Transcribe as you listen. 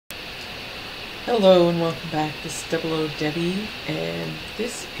Hello and welcome back. This is Double O Debbie, and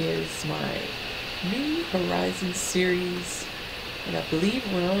this is my New Horizons series, and I believe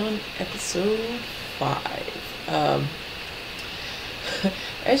we're on episode 5.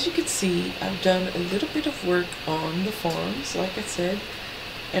 As you can see, I've done a little bit of work on the farms, like I said,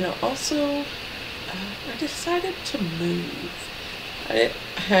 and I decided to move.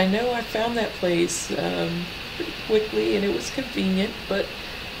 I know I found that place pretty quickly, and it was convenient, but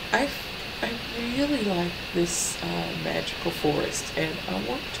I I really like this magical forest, and I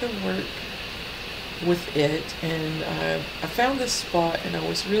want to work with it. And I found this spot, and I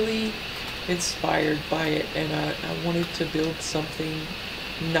was really inspired by it, and I wanted to build something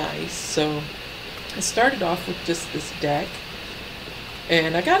nice. So I started off with just this deck,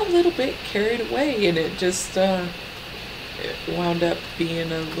 and I got a little bit carried away, and it wound up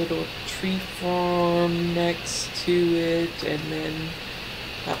being a little tree farm next to it, and then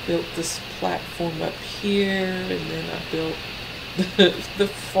I built this platform up here, and then I built the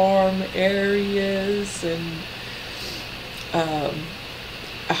farm areas, and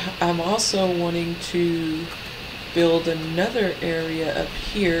I'm also wanting to build another area up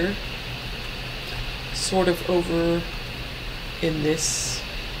here, sort of over in this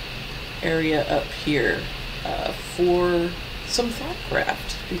area up here, for some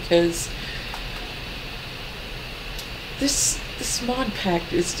Thaumcraft, because this mod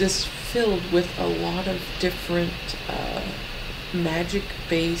pack is just filled with a lot of different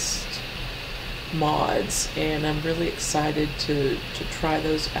magic-based mods, and I'm really excited to try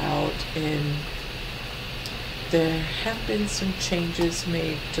those out. And there have been some changes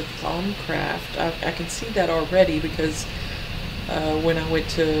made to Thaumcraft. I can see that already, because when I went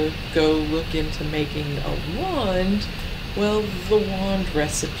to go look into making a wand, well, the wand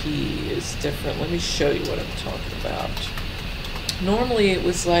recipe is different. Let me show you what I'm talking about. Normally it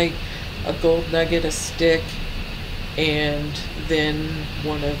was like a gold nugget, a stick, and then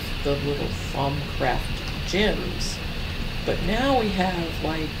one of the little Thaumcraft gems. But now we have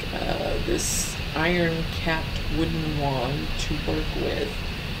like this iron-capped wooden wand to work with,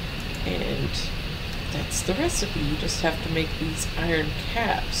 and that's the recipe. You just have to make these iron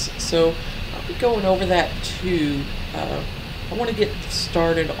caps. So I'll be going over that too. I want to get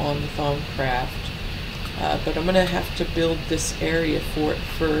started on the Thaumcraft, but I'm going to have to build this area for it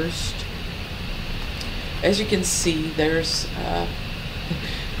first. As you can see, there's a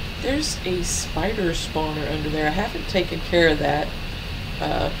spider spawner under there. I haven't taken care of that.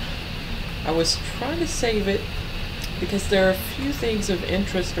 I was trying to save it, because there are a few things of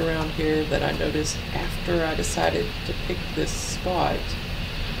interest around here that I noticed after I decided to pick this spot.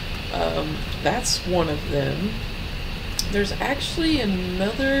 That's one of them. There's actually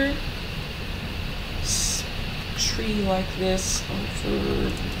another tree like this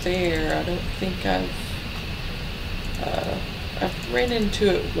over there. I don't think I've ran into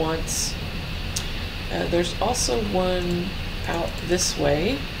it once. There's also one out this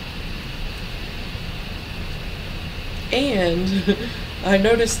way. And I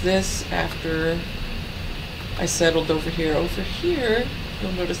noticed this after I settled over here. Over here,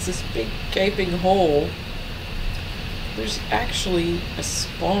 you'll notice this big gaping hole. There's actually a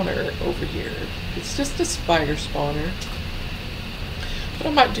spawner over here. It's just a spider spawner. But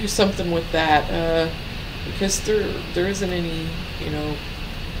I might do something with that, because there isn't any,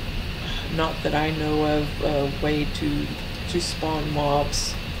 not that I know of, way to spawn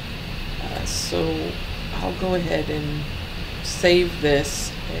mobs. So I'll go ahead and save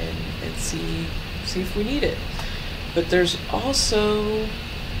this and see if we need it. But there's also,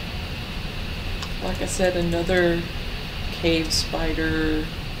 like I said, another cave spider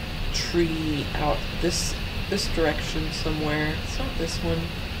tree out this direction somewhere. It's not this one.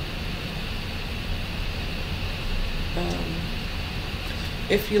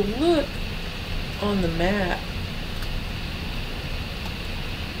 If you look on the map,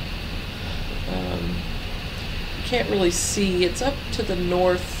 you can't really see. It's up to the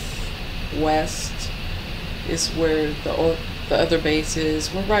northwest is where the other base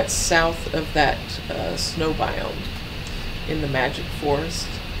is. We're right south of that snow biome in the Magic Forest.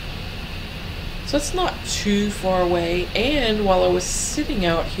 So it's not too far away. And while I was sitting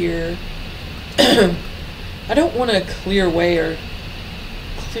out here, I don't want to clear away or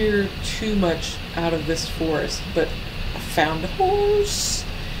clear too much out of this forest, but I found a horse.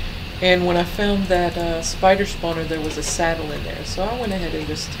 And when I found that spider spawner, there was a saddle in there. So I went ahead and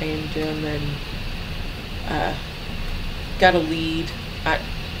just tamed him and got a lead. I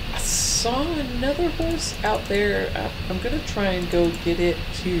saw another horse out there. I'm going to try and go get it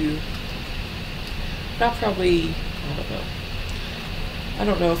too. But I'll probably, I don't know. I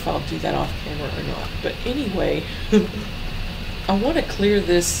don't know if I'll do that off camera or not. But anyway, I want to clear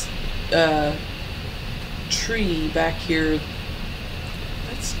this tree back here.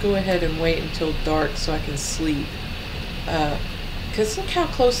 Let's go ahead and wait until dark so I can sleep. Because look how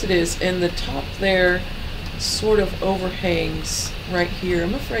close it is, and the top there sort of overhangs right here.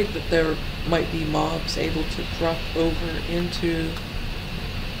 I'm afraid that there might be mobs able to drop over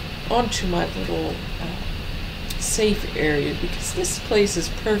onto my little safe area, because this place is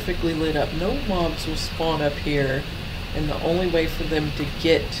perfectly lit up. No mobs will spawn up here, and the only way for them to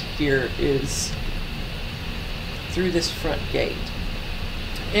get here is through this front gate.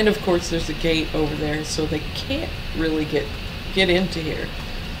 And of course there's a gate over there, so they can't really get into here.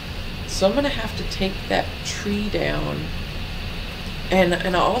 So I'm gonna have to take that tree down, and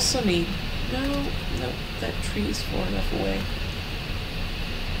I also need no, that tree is far enough away.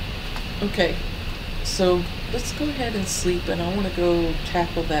 Okay, so let's go ahead and sleep, and I want to go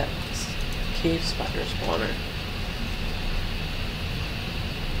tackle that cave spider spawner.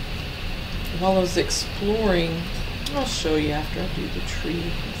 While I was exploring, I'll show you after I do the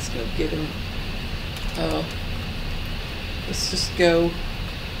tree. Let's go get him. Let's just go.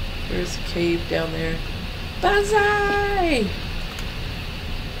 There's a cave down there. Banzai!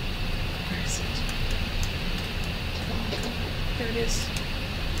 Where is it? Come on, come on. There it is.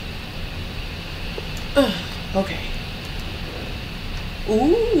 Okay.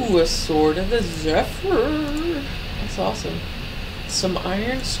 Ooh, a sword of the Zephyr. That's awesome. Some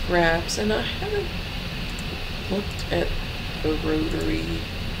iron scraps, and I haven't looked at the rotary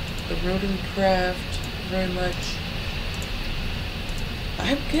craft very much.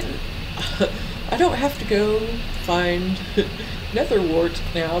 I don't have to go find nether wart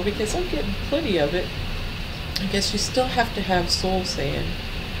now because I'm getting plenty of it. I guess you still have to have soul sand.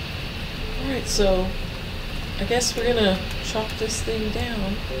 Alright, so I guess we're gonna chop this thing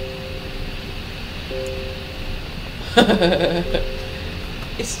down.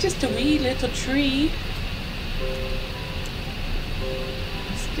 It's just a wee little tree.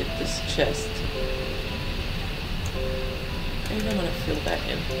 Let's get this chest. And I'm gonna fill that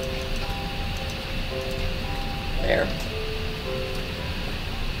in. There.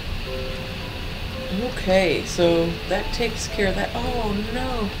 Okay, so that takes care of that. Oh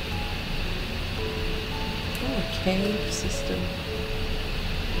no! Oh, a cave system.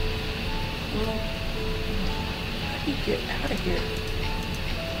 Well, how do you get out of here?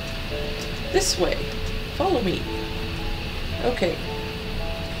 This way. Follow me. Okay.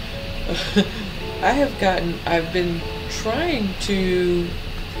 I've been trying to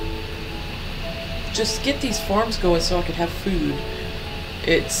just get these farms going so I could have food.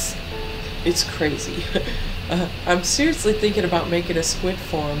 It's crazy. I'm seriously thinking about making a squid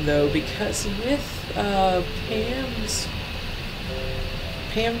farm though, because with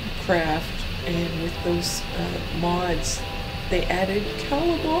Pamcraft and with those mods, they added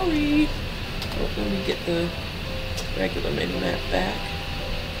calamari. Oh, let me get the regular mini-map back.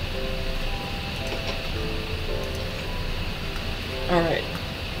 Alright.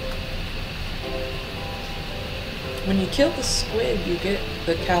 When you kill the squid, you get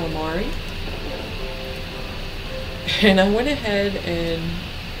the calamari. And I went ahead and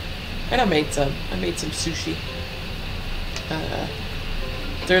I made some. I made some sushi.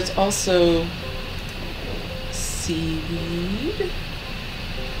 There's also seaweed,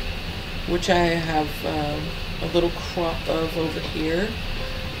 which I have a little crop of over here.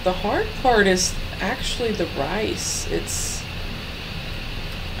 The hard part is actually the rice. It's...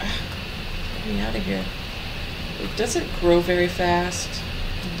 get me out of here. It doesn't grow very fast.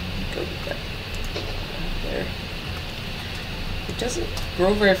 Go get that out there. It doesn't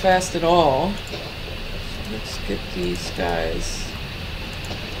grow very fast at all. So let's get these guys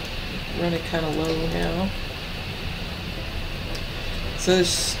running kind of low now. So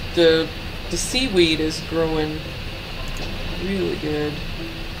this, the seaweed is growing really good.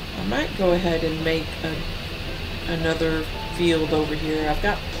 I might go ahead and make another field over here. I've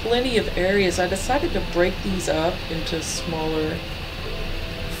got plenty of areas. I decided to break these up into smaller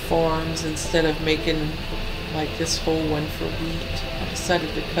farms instead of making like this whole one for wheat. I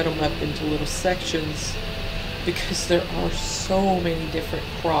decided to cut them up into little sections because there are so many different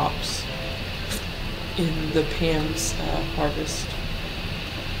crops in the Pam's harvest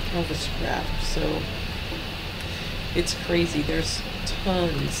craft. So it's crazy. There's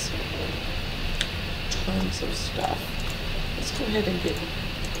tons of stuff. Let's go ahead and get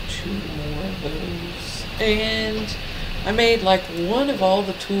 2 more of those. And I made like one of all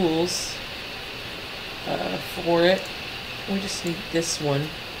the tools for it. We just need this one.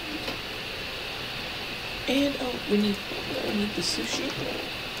 And oh, we need the sushi.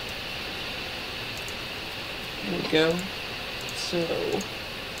 There we go. So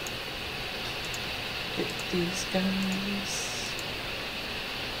get these guys.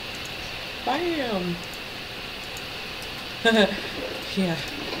 Bam! Yeah.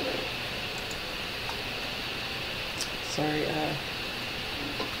 Sorry,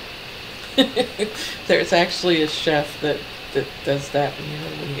 there's actually a chef that does that, you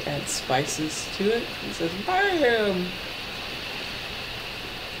know, when you add spices to it. He says, bam!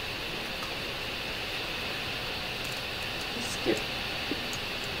 Let's get...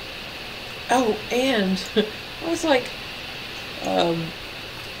 Oh, and I was like, I'm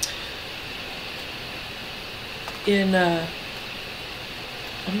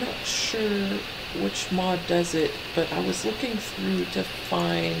not sure which mod does it, but I was looking through to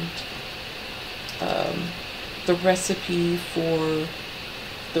find the recipe for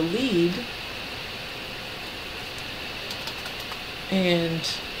the lead,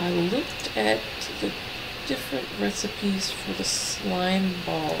 and I looked at the different recipes for the slime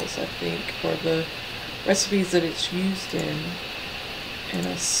balls, I think, or the recipes that it's used in, and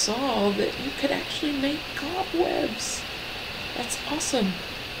I saw that you could actually make cobwebs. That's awesome.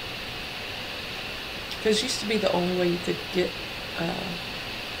 Because used to be the only way you could get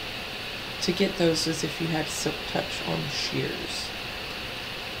to get those is if you had silk touch on shears,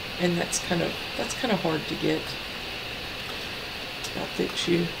 and that's kind of hard to get. Not that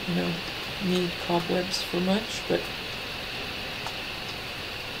you need cobwebs for much, but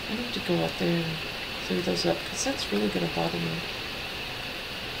I need to go out there and clear those up because that's really going to bother me.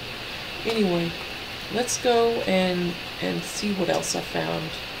 Anyway, let's go and see what else I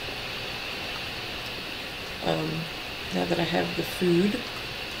found. Now that I have the food,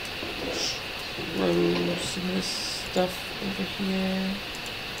 throw some of this stuff over here.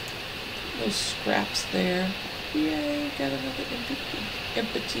 Those scraps there. Yay, got another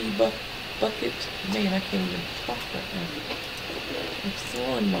empty bucket. Man, I can't even talk right now. I'm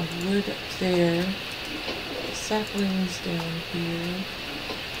throwing my wood up there. The saplings down here.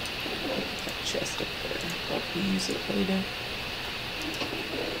 Put that chest up there. I'll use it later.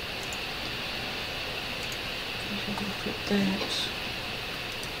 Put that.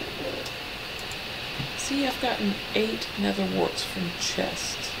 See, I've gotten 8 nether warts from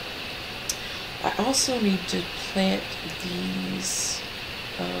chest. I also need to plant these.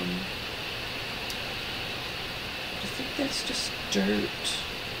 I think that's just dirt.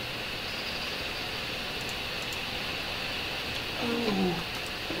 Oh.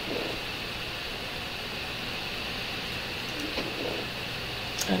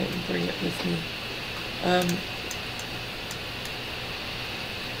 I didn't bring it with me.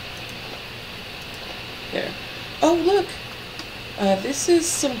 There. Oh, look! This is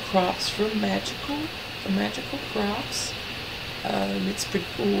some crops from Magical Crops. It's pretty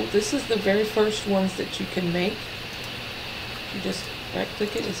cool. This is the very first ones that you can make. You just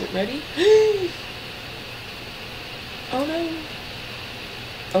right-click it. Is it ready? Oh no!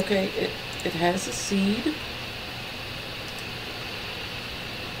 Okay, it has a seed.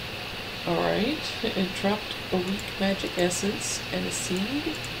 Alright, it dropped a weak magic essence and a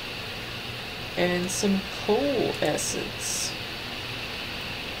seed. And some coal essence.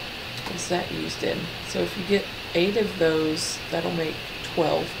 What's that used in? So if you get 8 of those, that'll make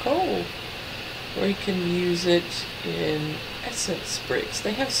 12 coal. Or you can use it in essence bricks.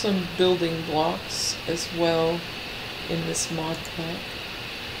 They have some building blocks as well in this mod pack.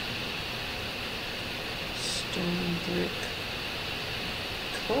 Stone brick.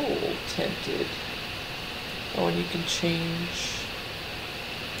 Coal tinted. Oh, and you can change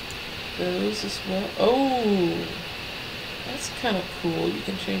those as well. Oh, that's kind of cool. You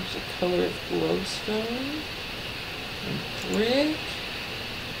can change the color of glowstone and brick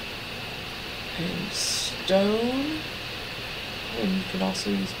and stone. Oh, and you can also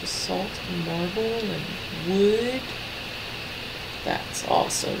use basalt and marble and wood. That's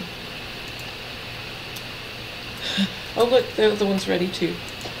awesome. Oh look, the other one's ready too.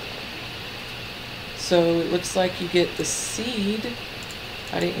 So it looks like you get the seed.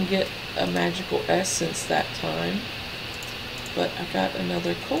 I didn't get a magical essence that time, but I got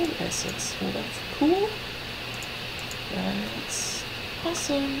another coal essence. Well, that's cool. That's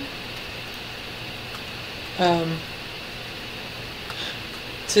awesome.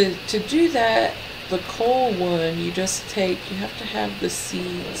 To do that, the coal one, you have to have the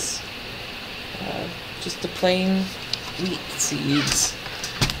seeds, just the plain wheat seeds,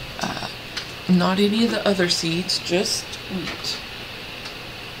 not any of the other seeds, just wheat.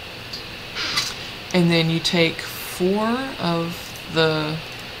 And then you take 4 of the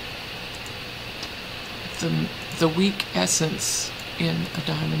the weak essence in a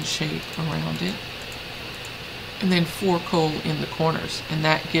diamond shape around it, and then 4 coal in the corners, and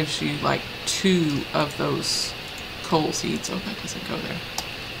that gives you like 2 of those coal seeds. Oh, that doesn't go there.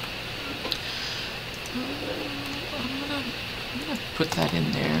 I'm gonna put that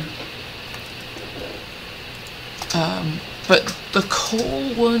in there. But the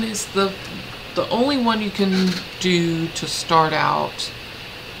coal one is the only one you can do to start out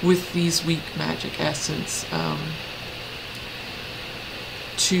with these weak magic essence.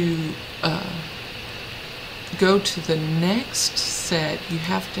 To go to the next set, you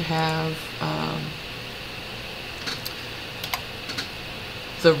have to have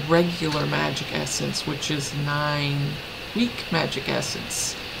the regular magic essence, which is 9 weak magic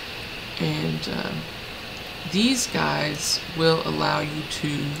essence, and these guys will allow you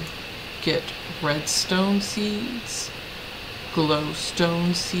to get redstone seeds,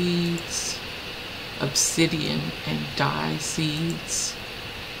 glowstone seeds, obsidian and dye seeds.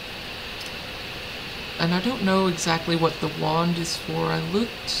 And I don't know exactly what the wand is for. I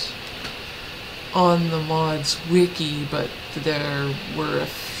looked on the mods wiki, but there were a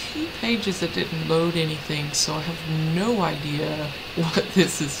few pages that didn't load anything, so I have no idea what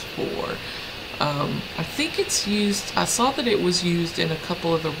this is for. I think it's used, I saw that it was used in a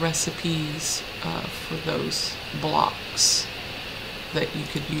couple of the recipes for those blocks that you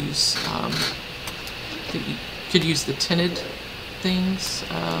could use, that you could use the tinted things.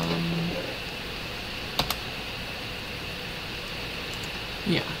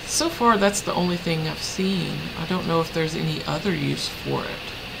 Yeah, so far that's the only thing I've seen. I don't know if there's any other use for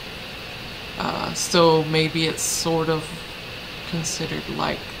it. So maybe it's sort of considered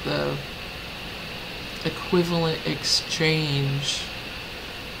like the equivalent exchange.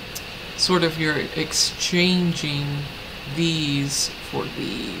 Sort of you're exchanging these for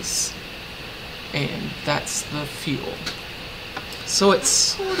these, and that's the fuel. So it's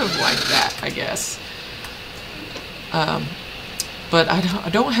sort of like that, I guess. But I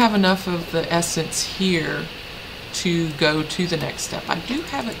don't have enough of the essence here to go to the next step. I do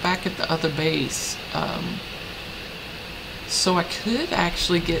have it back at the other base. So I could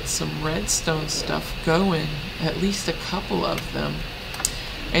actually get some redstone stuff going, at least a couple of them.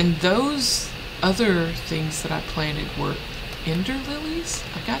 And those other things that I planted were ender lilies.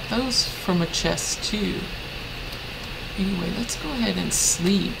 I got those from a chest too. Anyway, let's go ahead and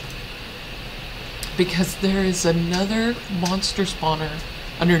sleep, because there is another monster spawner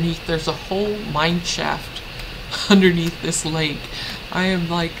underneath. There's a whole mine shaft underneath this lake. I am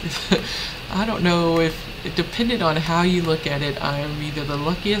like, I don't know if, depending on how you look at it, I am either the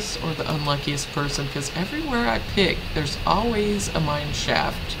luckiest or the unluckiest person, because everywhere I pick, there's always a mine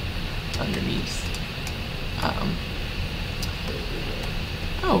shaft underneath.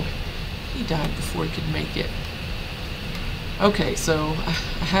 Oh, he died before he could make it. Okay, so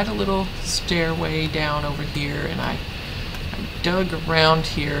I had a little stairway down over here, and I dug around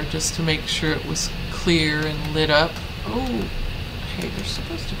here just to make sure it was clear and lit up. Oh, hey, there's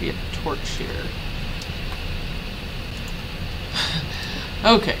supposed to be a torch here.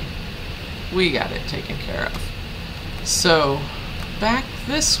 Okay, we got it taken care of. So, back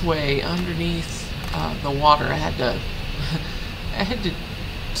this way underneath the water, I had to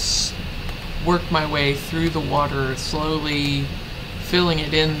work my way through the water, slowly filling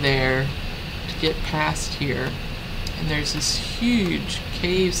it in there to get past here. And there's this huge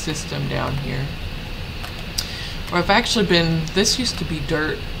cave system down here. Or I've actually been, this used to be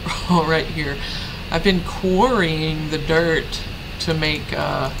dirt right here. I've been quarrying the dirt to make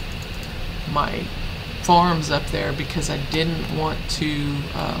my farms up there, because I didn't want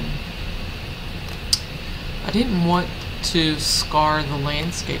to scar the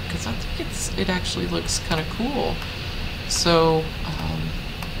landscape, because I think it actually looks kind of cool. So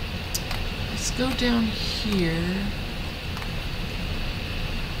let's go down here.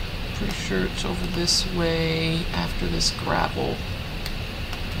 Pretty sure it's over this way after this gravel.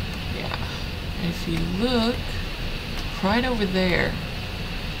 Yeah, and if you look right over there,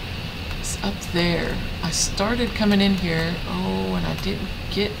 it's up there. I started coming in here, oh, and I didn't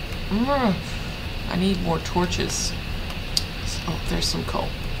get, I need more torches. Oh, there's some coal.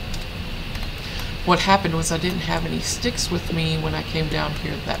 What happened was I didn't have any sticks with me when I came down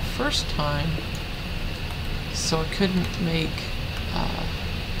here that first time, so I couldn't make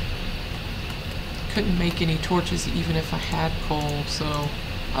any torches even if I had coal. So,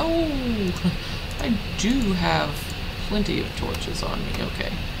 oh, I do have plenty of torches on me.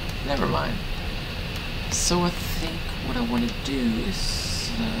 Okay, never mind. So I think what I want to do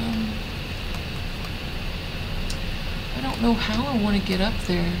is, I don't know how I want to get up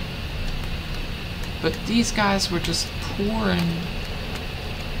there. But these guys were just pouring.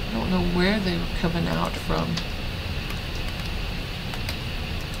 I don't know where they were coming out from.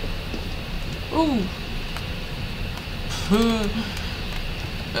 Ooh.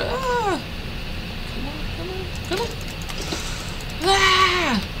 Ah. Come on, come on, come on.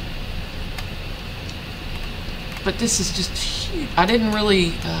 Ah. But this is just huge. I didn't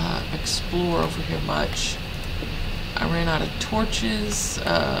really explore over here much. I ran out of torches,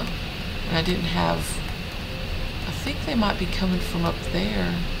 and I didn't have... I think they might be coming from up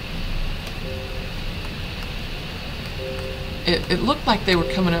there. It looked like they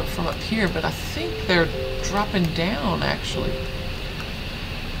were coming up from up here, but I think they're dropping down, actually.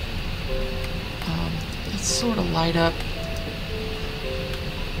 Let's sort of light up.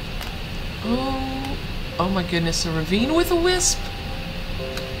 Oh my goodness, a ravine with a wisp.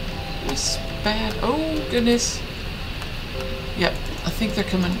 Wisp bad. Oh goodness. Yep, I think they're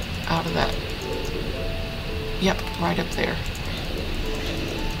coming out of that. Yep, right up there.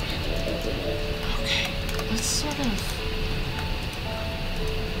 Okay, let's sort of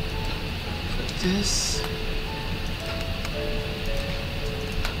put this.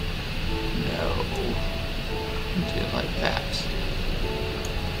 No. Do it like that.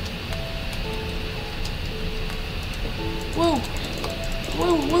 Whoa!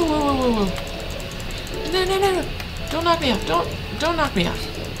 Whoa, whoa, whoa, whoa, whoa, whoa. No, no, no, no. Don't knock me off. Don't knock me off.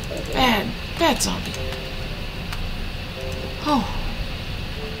 Bad zombie. Oh.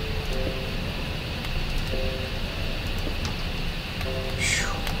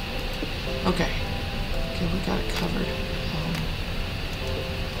 Whew. Okay. Okay, we got it covered.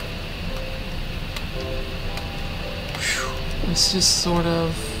 Let's just sort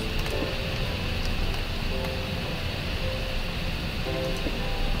of... I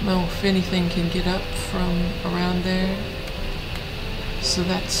don't know if anything can get up from around there. So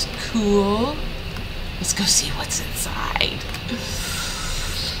that's cool. Let's go see what's inside.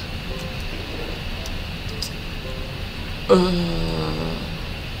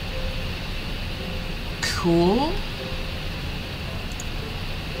 Cool.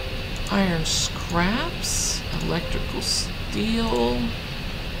 Iron scraps, electrical steel.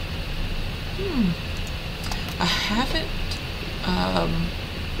 I haven't,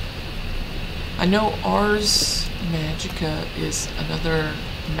 I know Ars Magica is another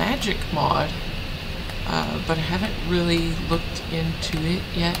magic mod, but I haven't really looked into it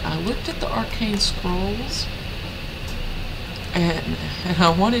yet. I looked at the arcane scrolls, and I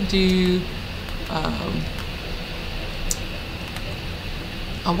want to do,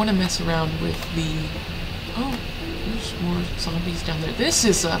 I want to mess around with the, oh, there's more zombies down there. This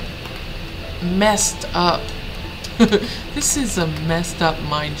is a messed up, this is a messed up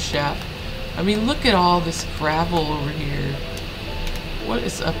mine shaft. I mean, look at all this gravel over here. What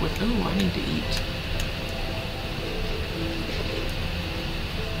is up with, oh, I need to eat.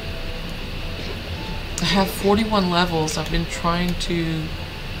 I have 41 levels. I've been trying to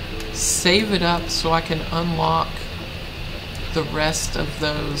save it up so I can unlock the rest of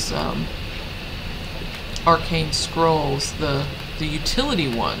those arcane scrolls, the utility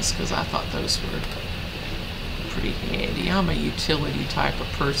ones, because I thought those were pretty handy. I'm a utility type of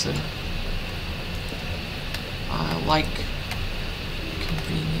person. I like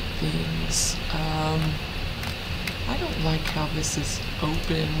convenient things. I don't like how this is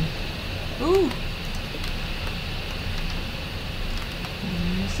open. Ooh!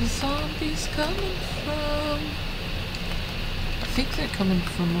 Where's the zombies coming from? I think they're coming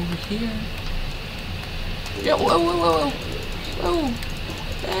from over here. Yeah, whoa, whoa, whoa, whoa! Whoa!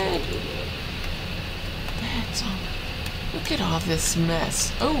 Bad! Bad zombie. Look at all this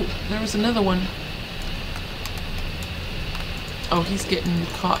mess. Oh, there was another one. Oh, he's getting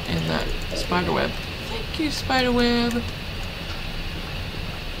caught in that spider web. Thank you, spider web.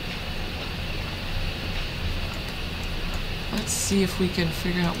 Let's see if we can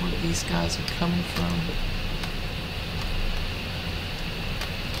figure out where these guys are coming from.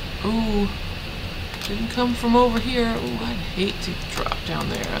 Ooh, didn't come from over here. Ooh, I'd hate to drop down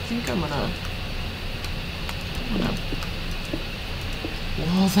there. I think I'm gonna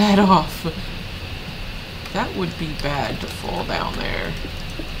wall that off. That would be bad to fall down there.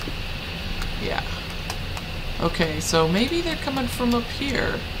 Yeah. Okay, so maybe they're coming from up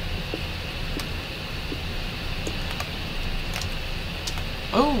here.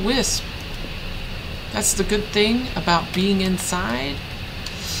 Oh, wisp. That's the good thing about being inside.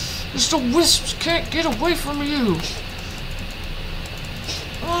 Is the wisps can't get away from you.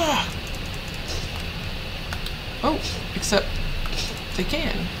 Ah. Oh, except they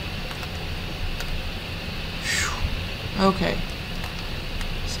can. Whew. Okay.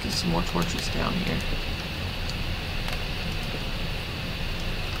 Let's get There's some more torches down here.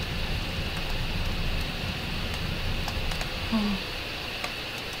 Oh,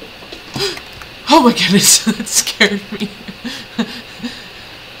 oh my goodness, that scared me.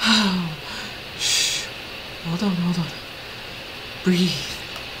 Oh, shh. Hold on, hold on. Breathe.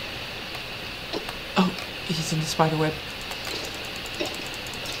 Oh, he's in the spider web.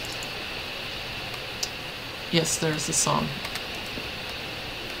 Yes, there's a song.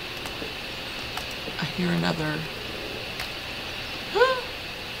 I hear another.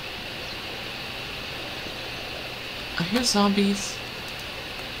 I hear zombies.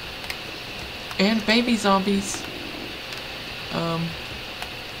 And baby zombies.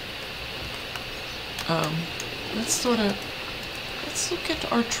 Let's look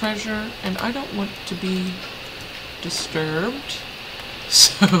at our treasure, and I don't want to be disturbed.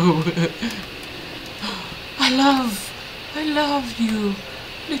 So, I love you,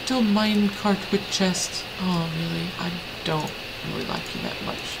 little minecart with chest. Oh, really? I don't really like you that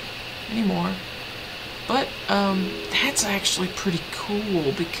much anymore. But, that's actually pretty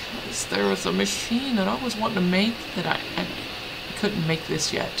cool, because there was a machine that I always wanted to make that I couldn't make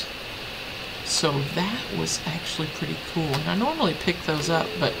this yet. So that was actually pretty cool. And I normally pick those up,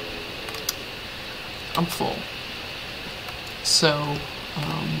 but I'm full. So,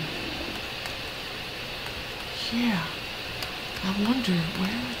 yeah. I wonder, where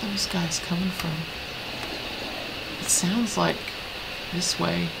are those guys coming from? It sounds like this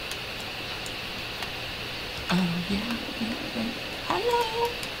way. Oh, yeah. Hello?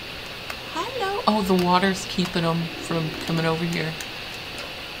 Hello? Oh, the water's keeping them from coming over here.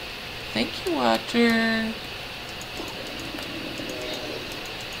 Thank you, water.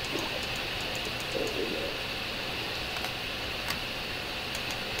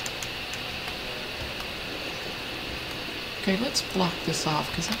 Okay, let's block this off,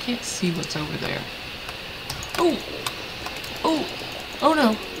 because I can't see what's over there. Oh! Oh! Oh,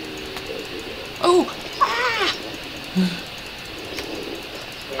 no! Oh! Ah!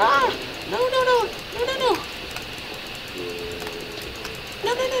 Ah! No, no, no! No, no, no!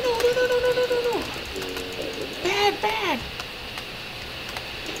 No, no, no, no, no, no, no, no, no, no, no! Bad, bad!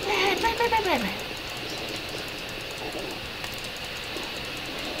 Bad, bad, bad, bad, bad, bad!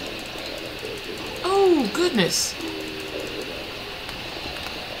 Oh, goodness!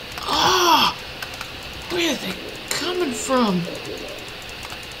 Ah! Where are they coming from?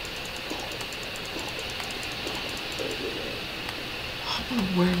 I'm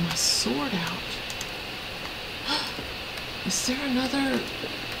gonna wear my sword out. Is there another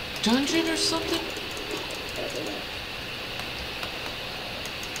dungeon or something?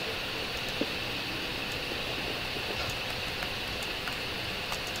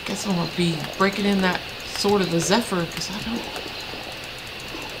 Guess I'm gonna be breaking in that sword of the Zephyr, because I don't...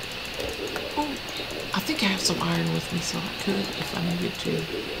 Oh, I think I have some iron with me, so I could if I needed to.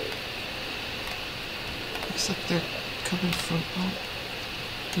 Looks like they're coming from... Oh,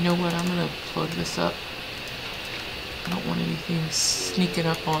 you know what? I'm gonna plug this up. I don't want anything sneaking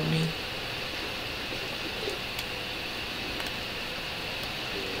up on me.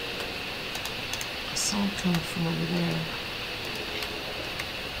 I saw him coming from over there.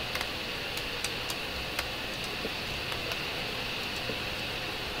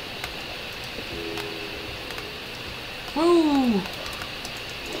 Whoa!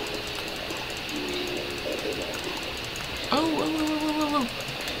 Oh, whoa, whoa, whoa, whoa, whoa, whoa.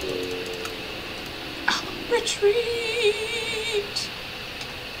 Ah, retreat!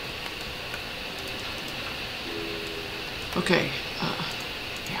 Okay,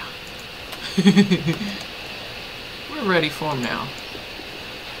 yeah. We're ready for him now.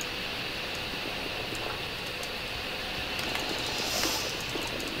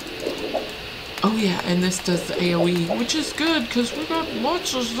 Oh yeah, and this does the AoE, which is good, because we got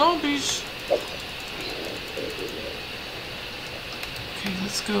lots of zombies. Okay,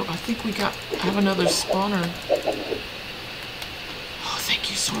 let's go. I think we have another spawner. Oh, thank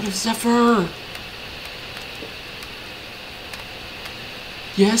you, Sword of Zephyr!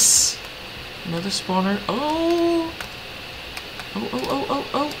 Yes! Another spawner. Oh! Oh, oh, oh, oh,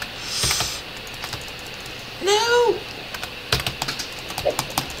 oh! No!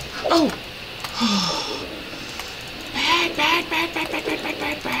 Oh! Bad, bad, bad, bad, bad, bad, bad,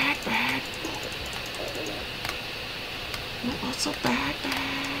 bad, bad, bad. Oh, also bad,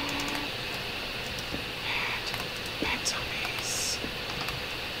 bad. Bad, bad zombies.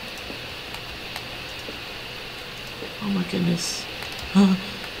 Oh my goodness.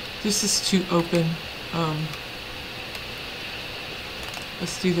 This is too open.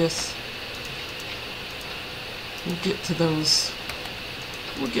 Let's do this. We'll get to those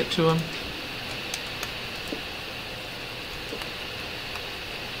We'll get to him.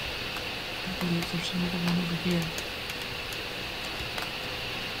 I believe there's another one over here.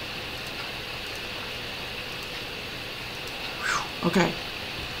 Whew. Okay.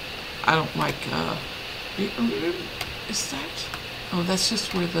 I don't like, is that? Oh, that's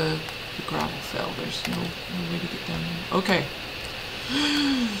just where the gravel fell. There's no way to get down there. Okay.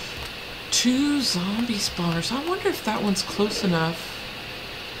 2 zombie spawners. I wonder if that one's close enough.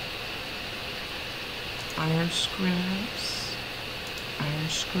 Iron scraps. Iron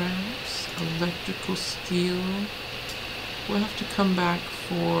scraps. Electrical steel. We'll have to come back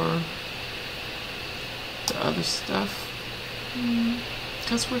for the other stuff.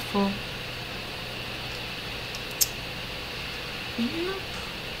 Because we're full. Yep.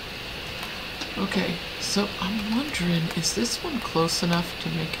 Okay, so I'm wondering, is this one close enough to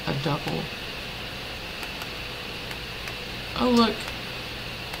make a double? Oh look,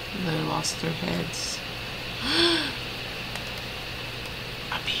 they lost their heads.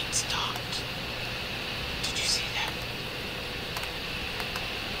 I'm being stalked. Did you see that?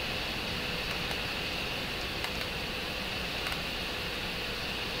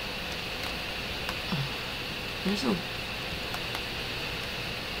 There's a...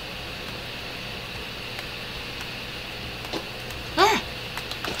 Ah!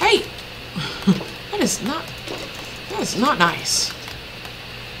 Hey! That is not nice.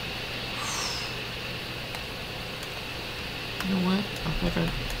 You know what? I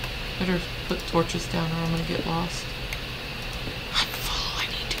better put torches down or I'm gonna get lost. I'm full, I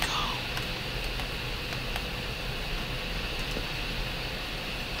need to go.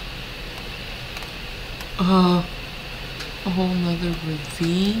 A whole nother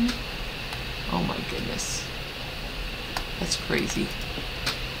ravine? Oh my goodness. That's crazy.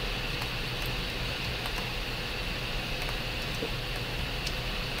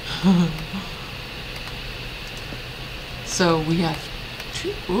 So we have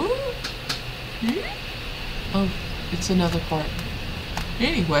 2. Oh, it's another part.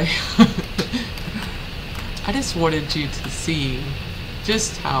 Anyway, I just wanted you to see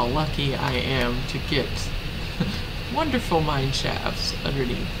just how lucky I am to get wonderful mine shafts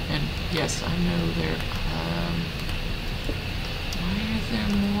underneath. And yes, I know there. Why are there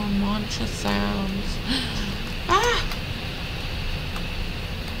more mancha sounds? Ah!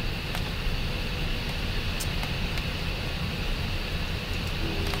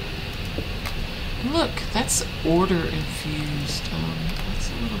 Look, that's order infused. That's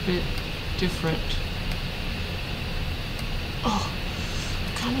a little bit different. Oh,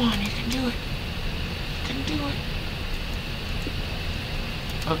 come on, you can do it. You can do it.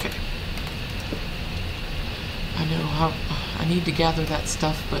 Okay. I know how I need to gather that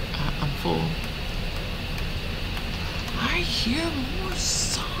stuff, but I'm full. I hear more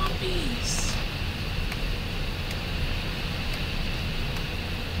zombies.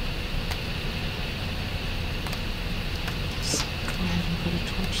 Put a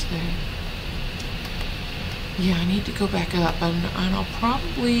torch there. Yeah, I need to go back up, and I'll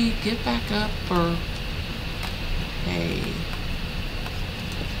probably get back up, or hey,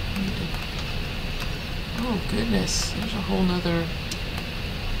 oh goodness, there's a whole nother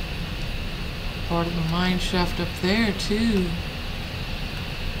part of the mine shaft up there too.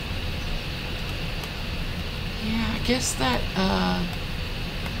 Yeah, I guess that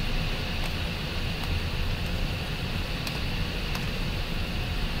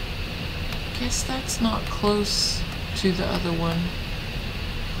guess that's not close to the other one.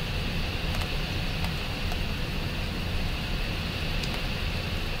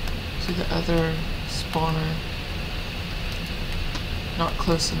 To the other spawner. Not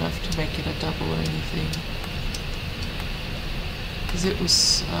close enough to make it a double or anything. Because it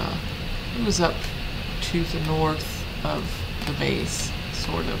was up to the north of the base,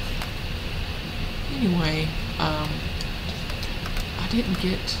 sort of. Anyway, I didn't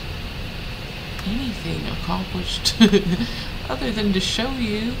get anything accomplished other than to show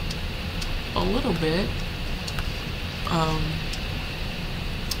you a little bit.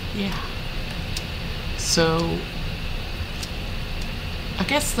 Yeah. So I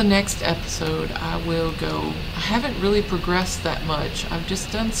guess the next episode I will go. I haven't really progressed that much. I've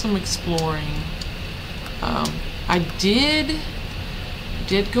just done some exploring. I did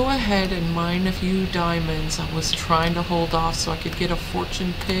go ahead and mine a few diamonds. I was trying to hold off so I could get a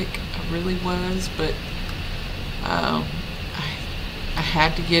fortune pick. I really was, but I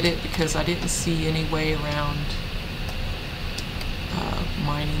had to get it because I didn't see any way around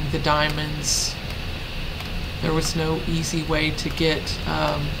mining the diamonds. There was no easy way to get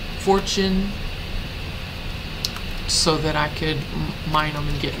fortune so that I could mine them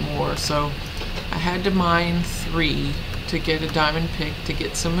and get more. So I had to mine 3 to get a diamond pick, to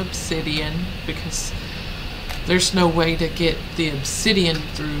get some obsidian, because there's no way to get the obsidian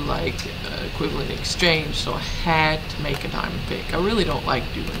through like equivalent exchange, so I had to make a diamond pick. I really don't like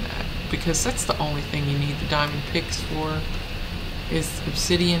doing that, because that's the only thing you need the diamond picks for, is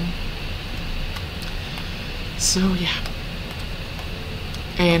obsidian. So yeah.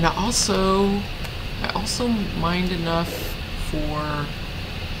 And I also mined enough for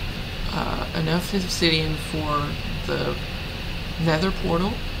enough obsidian for the nether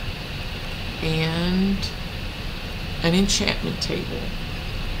portal and an enchantment table.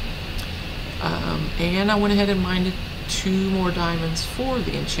 And I went ahead and mined 2 more diamonds for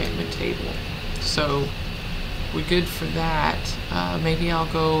the enchantment table. So we're good for that. Maybe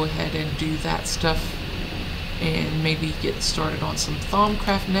I'll go ahead and do that stuff and maybe get started on some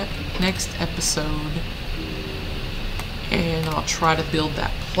Thaumcraft next episode. And I'll try to build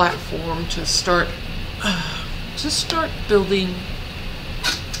that platform to start building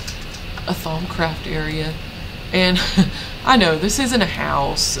a Thaumcraft area. And I know this isn't a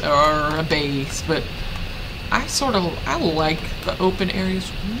house or a base, but I like the open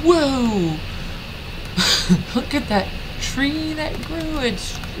areas. Whoa! Look at that tree that grew.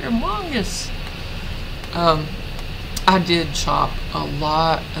 It's humongous. I did chop a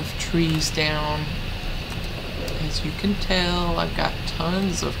lot of trees down. As you can tell, I've got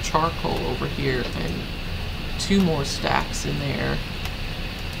tons of charcoal over here and 2 more stacks in there.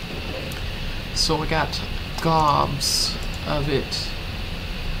 So I got gobs of it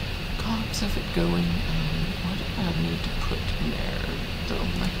going. What do I need to put in there? The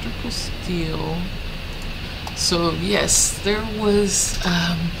electrical steel. So yes, there was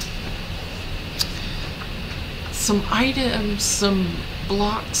some items, some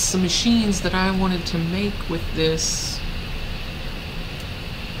blocks, some machines that I wanted to make with this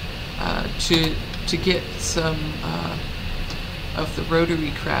to get some of the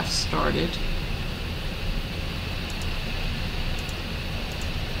rotary craft started.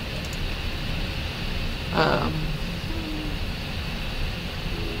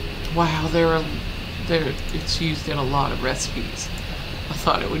 Wow, it's used in a lot of recipes. I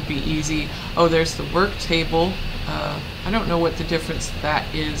thought it would be easy. Oh, there's the work table. I don't know what the difference that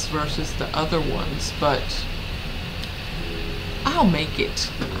is versus the other ones, but I'll make it.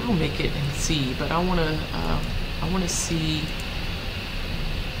 I'll make it and see. But I want to see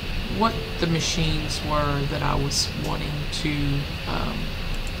what the machines were that I was wanting to.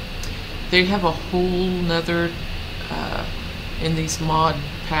 They have a whole nother in these mod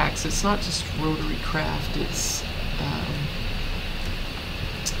packs. It's not just rotary craft. It's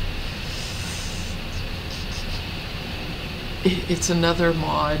it's another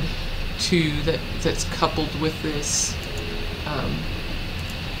mod too that's coupled with this.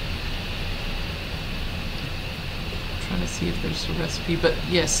 Trying to see if there's a recipe, but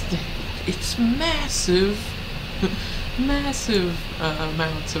yes, it's massive, massive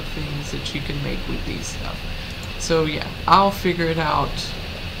amounts of things that you can make with these stuff. So yeah, I'll figure it out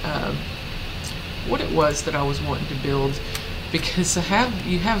what it was that I was wanting to build, because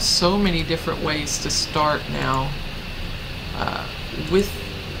you have so many different ways to start now with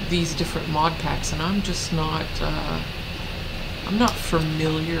these different mod packs, and I'm just not I'm not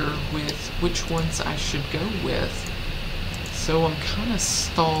familiar with which ones I should go with. So I'm kind of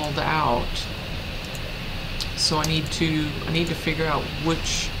stalled out. So I need to figure out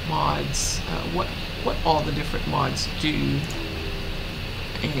which mods, what all the different mods do,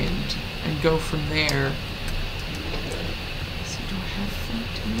 and go from there. So do I have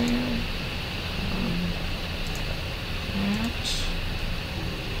flint in there?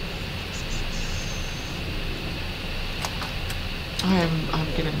 I'm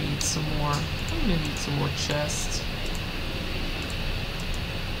gonna need some more. I'm gonna need some more chests.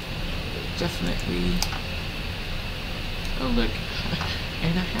 Definitely. Oh look,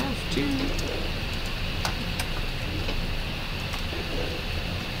 and I have two.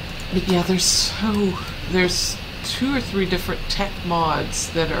 But yeah, there's 2 or 3 different tech mods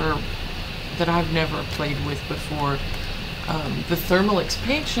that I've never played with before. The thermal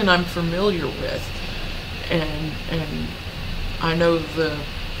expansion I'm familiar with, and I know the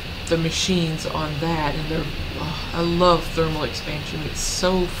machines on that, and I love thermal expansion. It's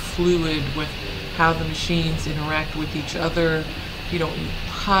so fluid with how the machines interact with each other. You don't need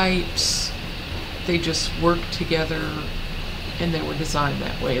pipes. They just work together, and they were designed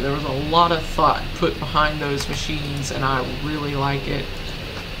that way. There was a lot of thought put behind those machines, and I really like it.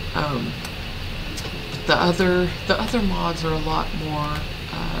 The other mods are a lot more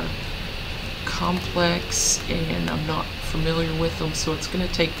complex and I'm not familiar with them, so it's going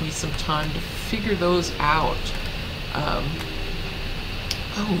to take me some time to figure those out. Oh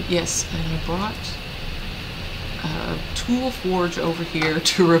yes, and I brought Tool Forge over here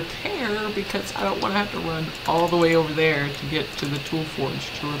to repair, because I don't want to have to run all the way over there to get to the Tool Forge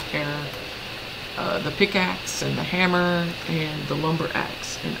to repair the pickaxe and the hammer and the lumber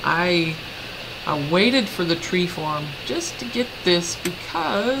axe. And I waited for the tree farm just to get this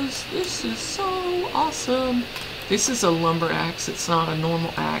because this is so awesome. This is a lumber axe. It's not a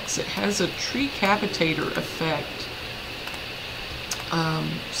normal axe. It has a tree capitator effect.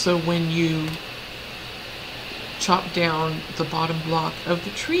 So when you chop down the bottom block of the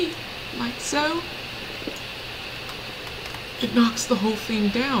tree, like so, it knocks the whole thing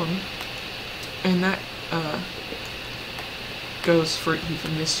down. And that goes for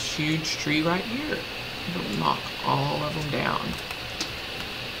even this huge tree right here. It'll knock all of them down.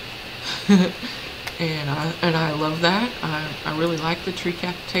 and I love that. I really like the tree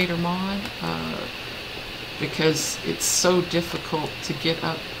capitator mod because it's so difficult to get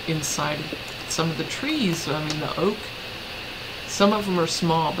up inside of some of the trees. I mean, the oak, some of them are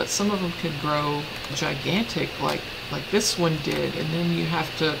small, but some of them can grow gigantic like this one did, and then you have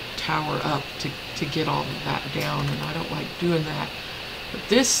to tower up to get all of that down, and I don't like doing that. But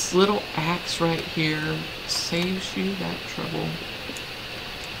this little axe right here saves you that trouble.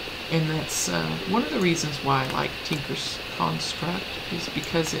 And that's one of the reasons why I like Tinker's Construct, is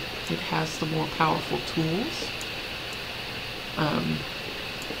because it has the more powerful tools.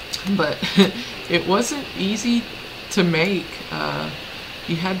 But it wasn't easy to make.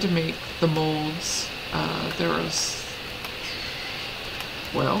 You had to make the molds. There was,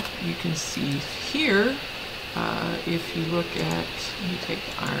 well, you can see here, if you look at, let me take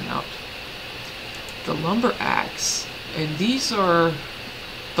the iron out, the lumber axe, and these are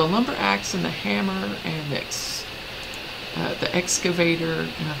the lumber axe and the hammer and the excavator,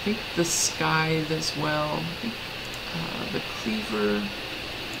 and I think the scythe as well, I think the cleaver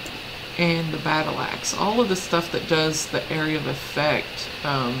and the battle axe. All of the stuff that does the area of effect,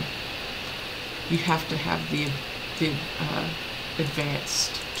 you have to have the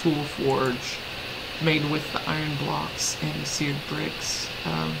advanced Tool Forge made with the iron blocks and the seared bricks,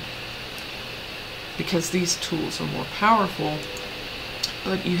 because these tools are more powerful.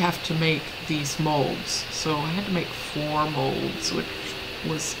 But you have to make these molds. So I had to make 4 molds, which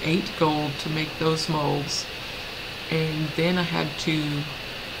was 8 gold to make those molds. And then I had to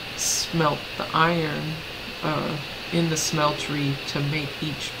smelt the iron in the smeltery to make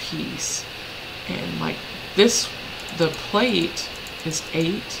each piece. And like this, the plate is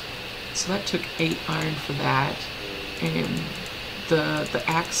 8, so that took 8 iron for that. And the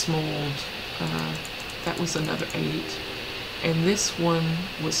axe mold, that was another 8. And this one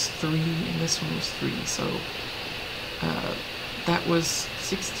was 3, and this one was 3, so that was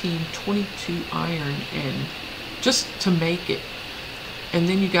 16, 22 iron, and just to make it. And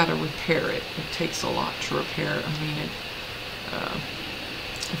then you got to repair it. It takes a lot to repair. I mean,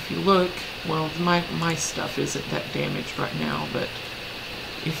 if you look, well, my stuff isn't that damaged right now, but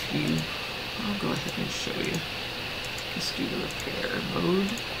if you, I'll go ahead and show you. Let's do the repair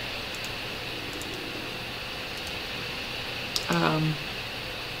mode.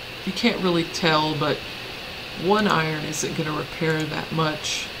 You can't really tell, but 1 iron isn't going to repair that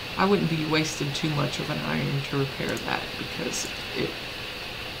much. I wouldn't be wasting too much of an iron to repair that, because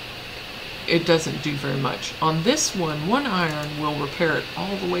it doesn't do very much. On this one, 1 iron will repair it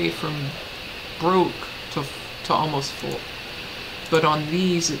all the way from broke to almost full. But on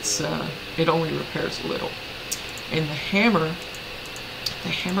these, it only repairs a little. And the hammer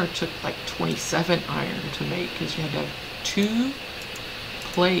took like 27 iron to make, because you had to have 2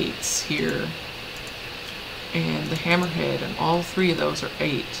 plates here and the hammerhead, and all 3 of those are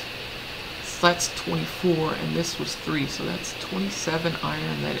 8, so that's 24, and this was 3, so that's 27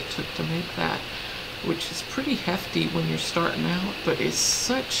 iron that it took to make that, which is pretty hefty when you're starting out, but it's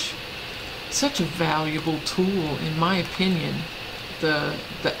such a valuable tool, in my opinion, the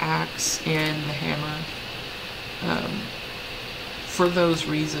axe and the hammer, for those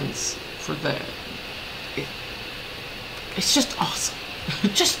reasons. For that, it's just awesome.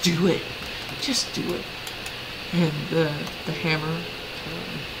 Just do it. Just do it. And the hammer,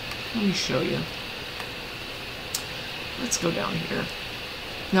 let me show you. Let's go down here.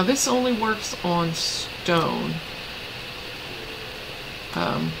 Now this only works on stone.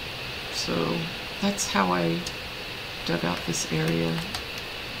 So that's how I dug out this area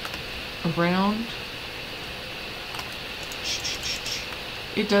around.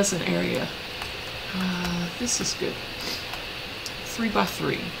 It does an area. This is good. 3 by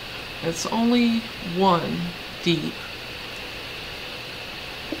 3. It's only 1 deep,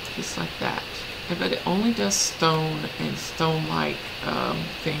 just like that. But it only does stone and stone-like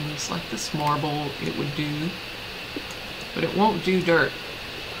things, like this marble it would do, but it won't do dirt.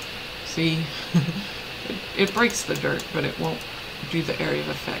 See, it breaks the dirt, but it won't do the area of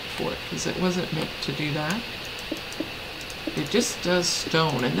effect for it, because it wasn't meant to do that. It just does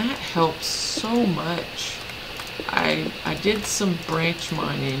stone, and that helps so much. I did some branch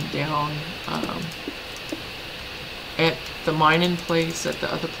mining down at the mining place, at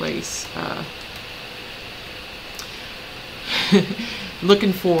the other place,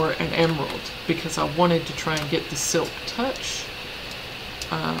 looking for an emerald, because I wanted to try and get the silk touch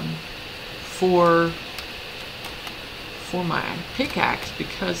for my pickaxe,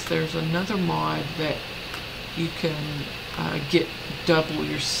 because there's another mod that you can get double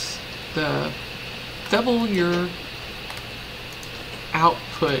your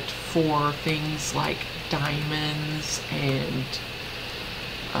output for things like diamonds and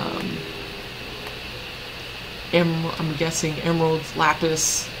I'm guessing emeralds,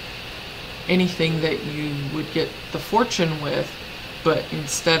 lapis, anything that you would get the fortune with, but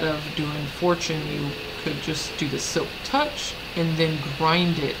instead of doing fortune, you could just do the silk touch and then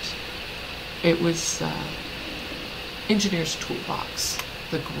grind it. It was Engineer's Toolbox.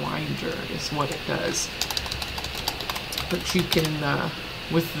 The grinder is what it does. But you can,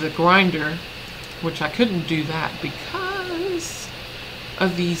 with the grinder, which I couldn't do that because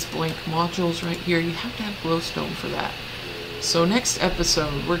of these blank modules right here, you have to have glowstone for that. So next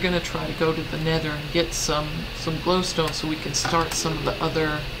episode, we're going to try to go to the nether and get some glowstone so we can start some of the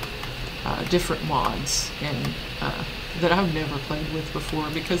other different mods and that I've never played with before,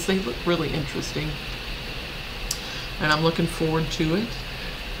 because they look really interesting. And I'm looking forward to it.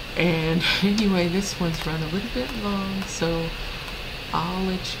 And anyway, this one's run a little bit long, so I'll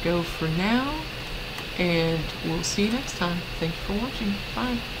let you go for now, and we'll see you next time. Thank you for watching.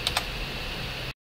 Bye.